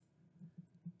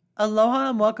Aloha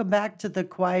and welcome back to the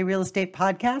Kauai Real Estate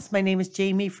Podcast. My name is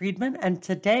Jamie Friedman, and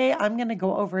today I'm going to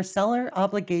go over seller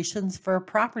obligations for a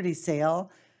property sale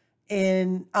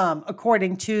in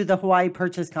according to the Hawaii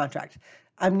purchase contract.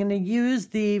 I'm going to use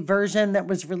the version that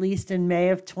was released in May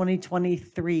of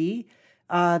 2023.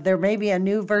 There may be a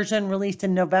new version released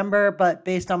in November, but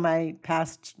based on my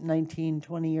past 19,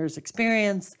 20 years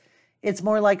experience, it's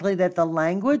more likely that the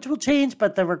language will change,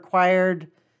 but the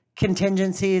required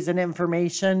contingencies and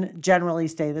information generally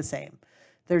stay the same.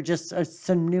 There are just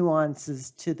some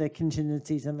nuances to the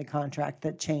contingencies in the contract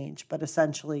that change, but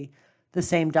essentially the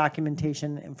same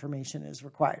documentation information is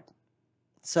required.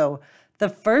 So the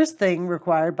first thing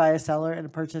required by a seller in a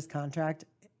purchase contract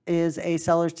is a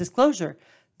seller's disclosure.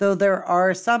 Though there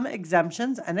are some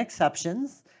exemptions and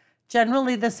exceptions,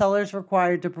 generally the seller is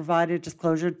required to provide a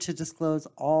disclosure to disclose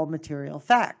all material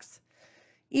facts.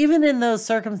 Even in those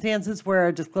circumstances where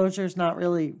a disclosure is not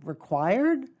really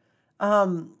required,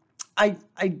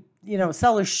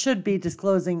 sellers should be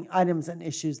disclosing items and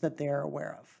issues that they are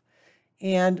aware of.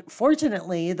 And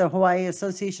fortunately, the Hawaii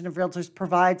Association of Realtors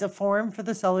provides a form for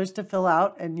the sellers to fill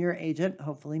out, and your agent,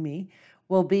 hopefully me,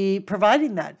 will be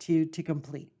providing that to you to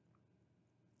complete.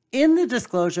 In the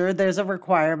disclosure, there's a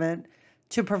requirement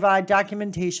to provide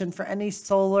documentation for any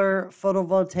solar,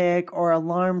 photovoltaic, or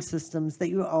alarm systems that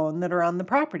you own that are on the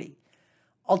property.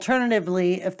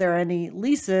 Alternatively, if there are any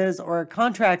leases or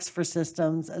contracts for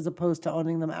systems as opposed to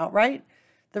owning them outright,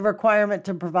 the requirement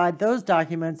to provide those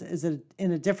documents is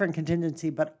in a different contingency,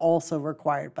 but also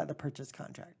required by the purchase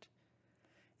contract.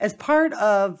 As part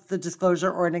of the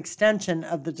disclosure or an extension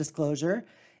of the disclosure,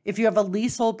 if you have a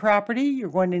leasehold property, you're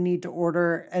going to need to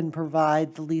order and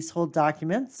provide the leasehold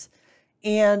documents.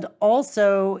 And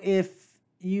also, if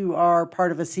you are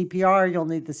part of a CPR, you'll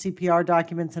need the CPR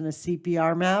documents and a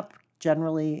CPR map.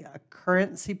 Generally, a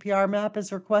current CPR map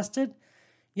is requested.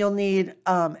 You'll need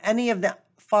any of the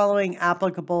following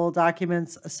applicable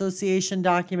documents: association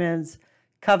documents,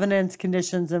 covenants,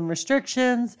 conditions, and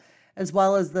restrictions, as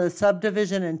well as the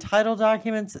subdivision and title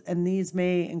documents. And these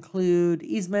may include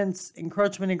easements,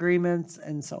 encroachment agreements,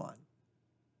 and so on.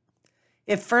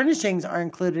 If furnishings are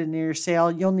included in your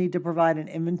sale, you'll need to provide an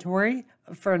inventory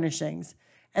of furnishings.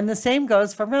 And the same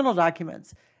goes for rental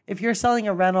documents. If you're selling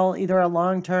a rental, either a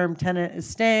long-term tenant is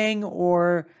staying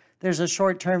or there's a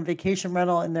short-term vacation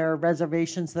rental and there are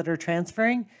reservations that are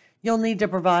transferring, you'll need to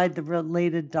provide the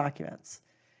related documents.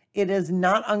 It is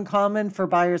not uncommon for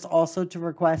buyers also to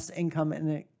request income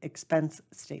and expense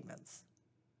statements.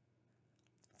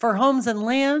 For homes and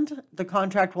land, the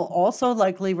contract will also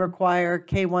likely require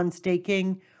K1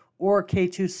 staking or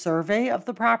K2 survey of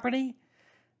the property.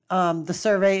 The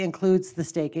survey includes the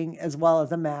staking as well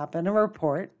as a map and a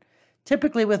report.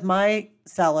 Typically with my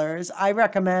sellers, I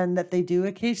recommend that they do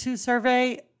a K2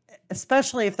 survey,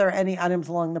 especially if there are any items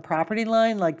along the property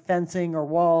line like fencing or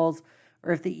walls,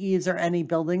 or if the eaves or any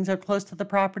buildings are close to the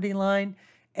property line.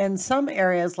 And some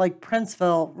areas like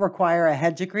Princeville require a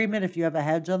hedge agreement if you have a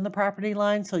hedge on the property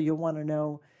line, so you'll want to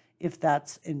know if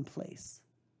that's in place.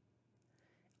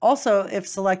 Also, if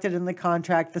selected in the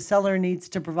contract, the seller needs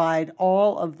to provide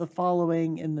all of the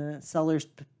following in the seller's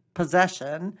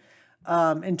possession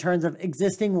in terms of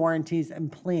existing warranties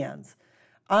and plans.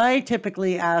 I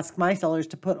typically ask my sellers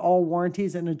to put all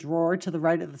warranties in a drawer to the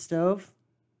right of the stove.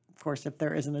 Of course, if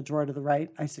there isn't a drawer to the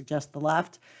right, I suggest the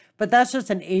left. But that's just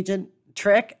an agent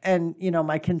trick and,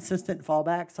 my consistent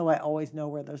fallback, so I always know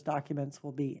where those documents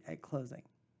will be at closing.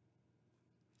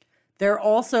 There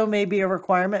also may be a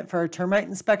requirement for a termite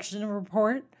inspection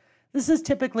report. This is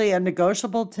typically a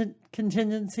negotiable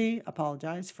contingency.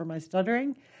 Apologize for my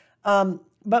stuttering.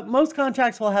 But most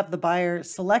contracts will have the buyer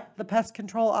select the pest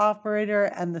control operator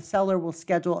and the seller will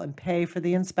schedule and pay for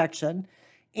the inspection.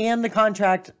 And the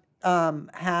contract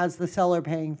has the seller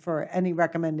paying for any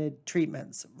recommended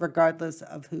treatments, regardless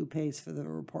of who pays for the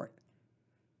report.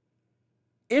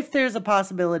 If there's a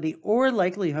possibility or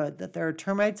likelihood that there are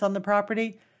termites on the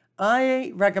property,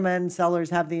 I recommend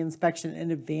sellers have the inspection in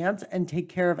advance and take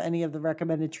care of any of the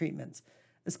recommended treatments,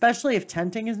 especially if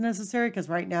tenting is necessary, because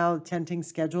right now tenting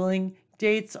scheduling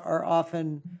dates are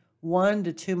often 1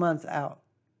 to 2 months out.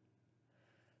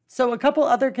 So a couple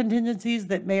other contingencies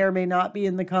that may or may not be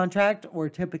in the contract, or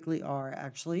typically are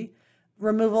actually: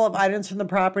 removal of items from the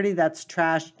property, that's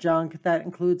trash, junk. That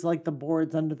includes like the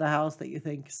boards under the house that you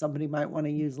think somebody might want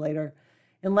to use later.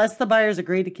 Unless the buyers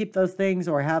agree to keep those things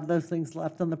or have those things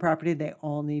left on the property, they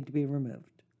all need to be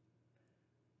removed.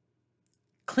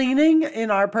 Cleaning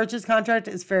in our purchase contract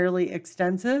is fairly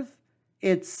extensive.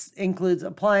 It includes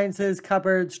appliances,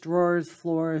 cupboards, drawers,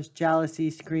 floors,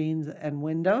 jalousie, screens, and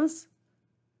windows.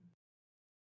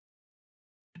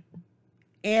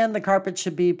 and the carpet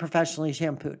should be professionally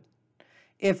shampooed.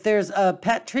 If there's a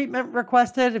pet treatment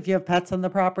requested, if you have pets on the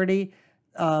property,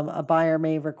 a buyer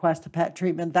may request a pet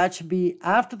treatment. That should be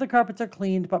after the carpets are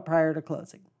cleaned, but prior to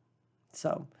closing.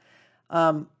 So,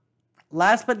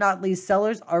 last but not least,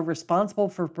 sellers are responsible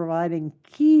for providing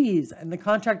keys, and the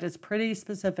contract is pretty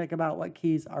specific about what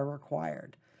keys are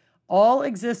required. All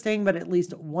existing, but at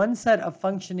least one set of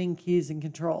functioning keys and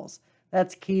controls.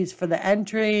 That's keys for the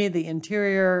entry, the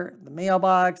interior, the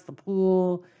mailbox, the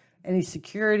pool, any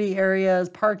security areas,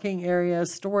 parking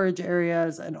areas, storage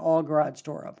areas, and all garage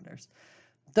door openers.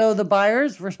 Though the buyer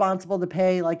is responsible to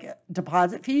pay like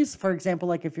deposit fees, for example,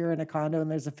 like if you're in a condo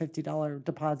and there's a $50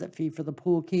 deposit fee for the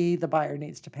pool key, the buyer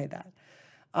needs to pay that.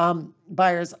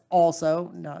 Buyers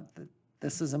also, not that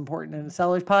this is important in a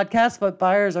seller's podcast, but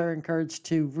buyers are encouraged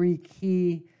to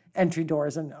rekey entry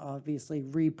doors and obviously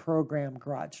reprogram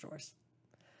garage doors.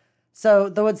 So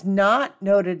though it's not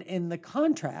noted in the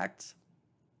contract,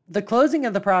 the closing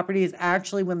of the property is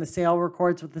actually when the sale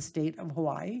records with the state of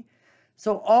Hawaii.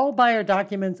 So all buyer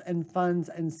documents and funds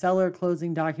and seller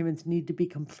closing documents need to be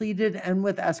completed and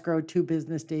with escrow 2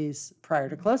 business days prior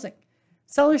to closing.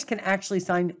 Sellers can actually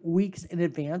sign weeks in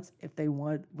advance if they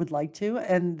would like to,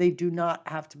 and they do not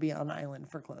have to be on island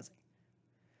for closing.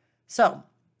 So,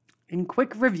 in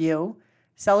quick review,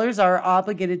 sellers are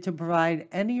obligated to provide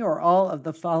any or all of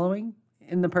the following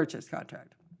in the purchase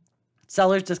contract: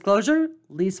 seller's disclosure,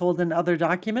 leasehold and other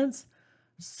documents,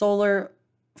 solar,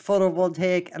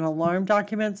 photovoltaic, and alarm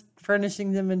documents,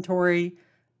 furnishings inventory,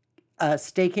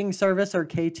 staking service or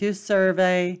K2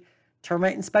 survey,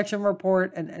 termite inspection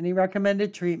report, and any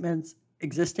recommended treatments,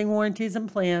 existing warranties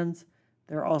and plans.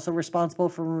 They're also responsible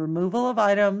for removal of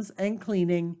items and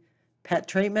cleaning, pet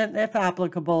treatment if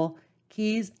applicable,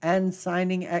 keys, and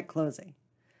signing at closing.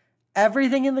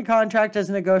 Everything in the contract is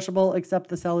negotiable except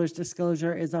the seller's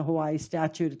disclosure is a Hawaii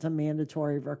statute. It's a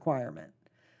mandatory requirement.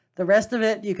 The rest of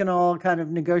it, you can all kind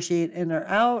of negotiate in or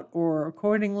out or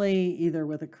accordingly, either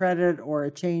with a credit or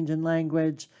a change in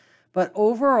language. But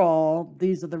overall,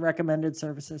 these are the recommended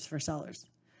services for sellers.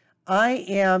 I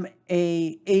am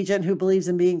an agent who believes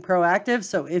in being proactive.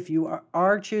 So if you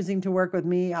are choosing to work with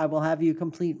me, I will have you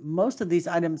complete most of these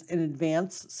items in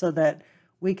advance so that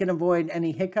we can avoid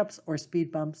any hiccups or speed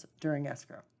bumps during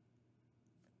escrow.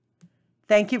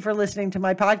 Thank you for listening to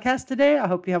my podcast today. I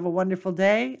hope you have a wonderful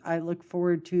day. I look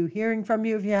forward to hearing from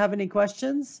you if you have any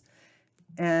questions.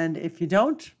 And if you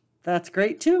don't, that's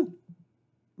great too.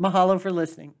 Mahalo for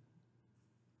listening.